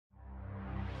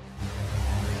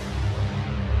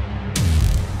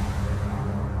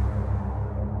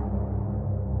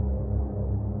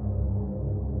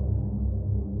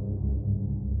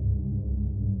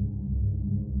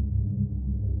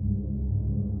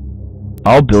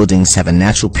All buildings have a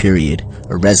natural period,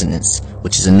 or resonance,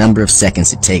 which is a number of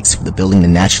seconds it takes for the building to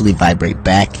naturally vibrate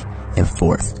back and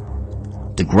forth.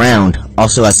 The ground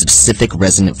also has a specific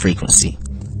resonant frequency.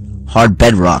 Hard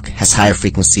bedrock has higher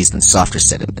frequencies than softer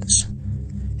sediments.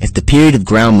 If the period of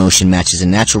ground motion matches the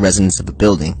natural resonance of a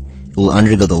building, it will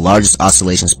undergo the largest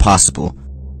oscillations possible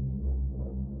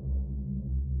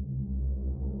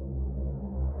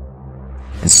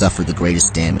and suffer the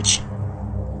greatest damage.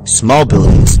 Small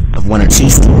buildings of 1 or 2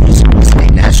 stories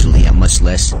resonate naturally at much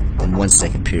less than 1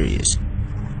 second periods.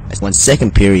 As 1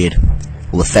 second period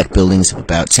will affect buildings of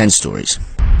about 10 stories.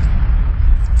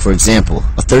 For example,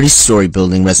 a 30-story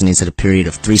building resonates at a period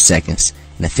of 3 seconds,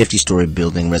 and a 50-story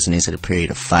building resonates at a period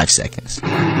of 5 seconds.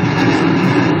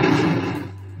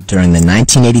 During the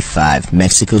 1985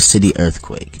 Mexico City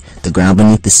earthquake, the ground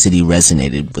beneath the city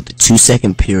resonated with a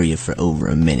 2-second period for over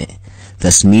a minute.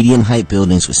 Thus, medium-height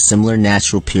buildings with similar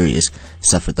natural periods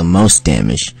suffered the most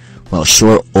damage, while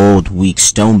short, old, weak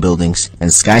stone buildings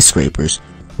and skyscrapers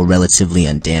were relatively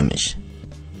undamaged.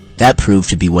 That proved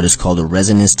to be what is called a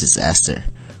resonance disaster,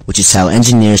 which is how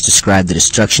engineers describe the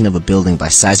destruction of a building by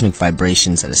seismic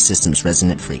vibrations at a system's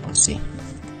resonant frequency.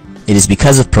 It is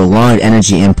because of prolonged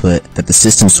energy input that the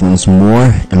system swings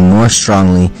more and more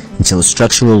strongly until a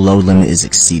structural load limit is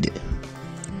exceeded.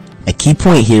 A key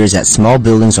point here is that small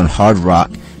buildings on hard rock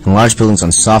and large buildings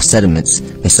on soft sediments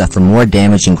may suffer more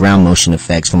damage and ground motion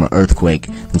effects from an earthquake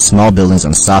than small buildings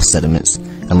on soft sediments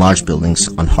and large buildings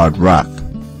on hard rock.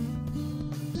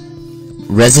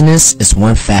 Resonance is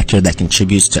one factor that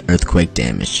contributes to earthquake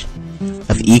damage.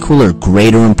 Of equal or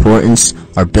greater importance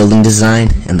are building design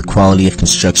and the quality of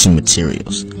construction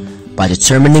materials. By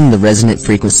determining the resonant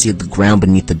frequency of the ground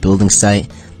beneath the building site,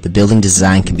 the building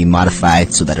design can be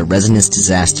modified so that a resonance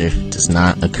disaster does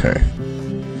not occur.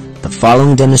 The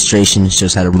following demonstration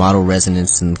shows how to model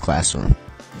resonance in the classroom.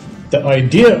 The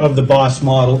idea of the BOSS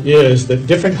model is that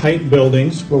different height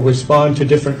buildings will respond to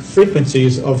different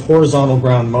frequencies of horizontal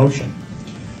ground motion.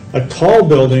 A tall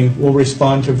building will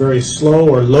respond to very slow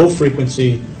or low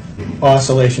frequency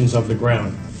oscillations of the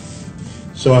ground.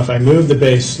 So if I move the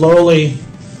base slowly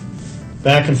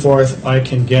back and forth, I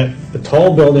can get the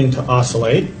tall building to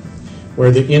oscillate,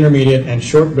 where the intermediate and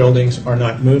short buildings are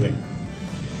not moving.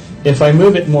 If I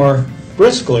move it more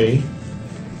briskly,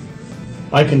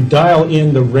 I can dial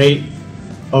in the rate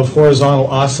of horizontal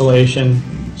oscillation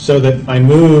so that I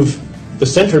move the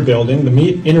center building,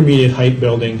 the intermediate height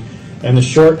building, and the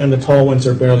short and the tall ones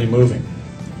are barely moving.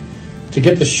 To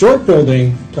get the short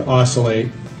building to oscillate,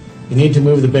 you need to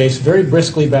move the base very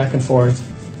briskly back and forth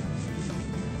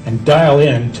and dial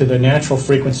in to the natural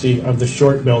frequency of the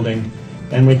short building,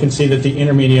 and we can see that the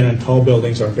intermediate and tall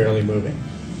buildings are barely moving.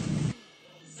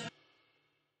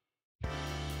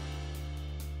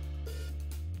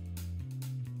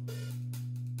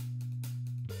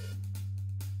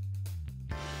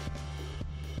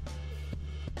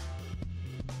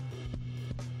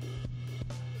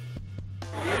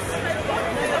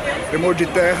 Tremor de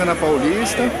terra na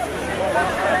Paulista.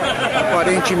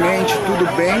 Aparentemente tudo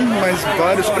bem, mas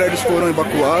vários prédios foram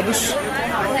evacuados.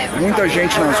 Muita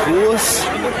gente nas ruas.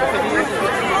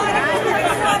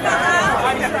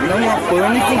 Não há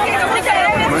pânico,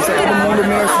 mas está todo mundo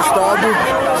meio assustado,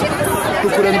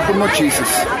 procurando por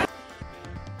notícias.